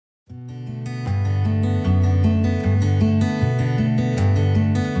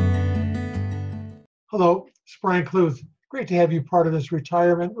Hello, it's Brian Kluth. Great to have you part of this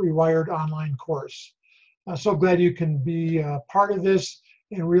Retirement Rewired online course. So glad you can be part of this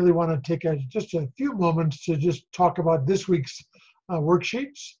and really want to take just a few moments to just talk about this week's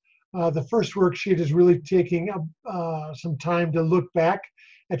worksheets. The first worksheet is really taking some time to look back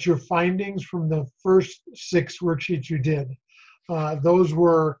at your findings from the first 6 worksheets you did. Those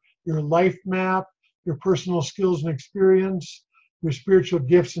were your life map, your personal skills and experience, your spiritual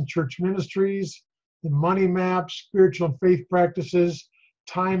gifts and church ministries, the money map, spiritual and faith practices,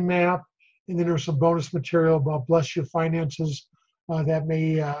 time map, and then there's some bonus material about bless your finances that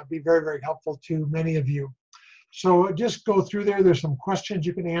may be very, very helpful to many of you. So just go through there. There's some questions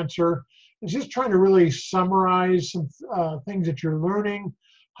you can answer. It's just trying to really summarize some things that you're learning,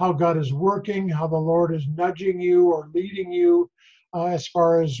 how God is working, how the Lord is nudging you or leading you as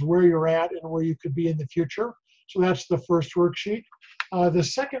far as where you're at and where you could be in the future. So that's the first worksheet. The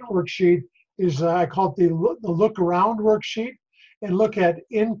second worksheet is I call it the look around worksheet, and look at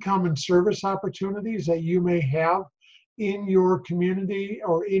income and service opportunities that you may have in your community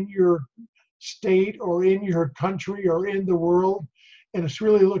or in your state or in your country or in the world. And it's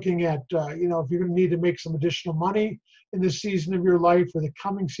really looking at, if you're going to need to make some additional money in this season of your life or the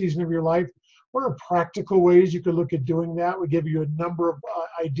coming season of your life, what are practical ways you could look at doing that? We give you a number of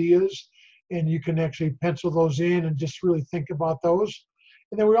ideas, and you can actually pencil those in and just really think about those.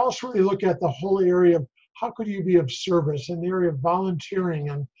 And then we also really look at the whole area of how could you be of service in the area of volunteering,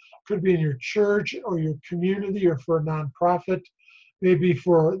 and could be in your church or your community or for a nonprofit, maybe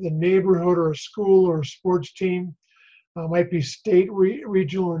for the neighborhood or a school or a sports team, might be state,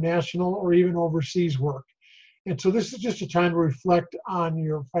 regional or national, or even overseas work. And so this is just a time to reflect on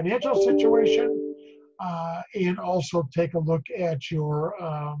your financial situation and also take a look at your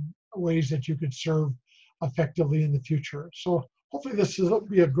ways that you could serve effectively in the future. So hopefully this will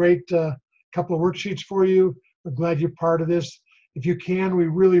be a great couple of worksheets for you. We're glad you're part of this. If you can, we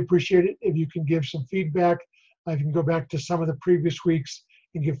really appreciate it if you can give some feedback. You can go back to some of the previous weeks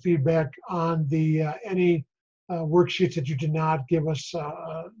and give feedback on the any worksheets that you did not give us,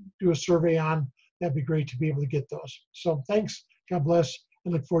 do a survey on. That'd be great to be able to get those. So thanks, God bless,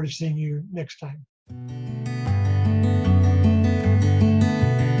 and look forward to seeing you next time.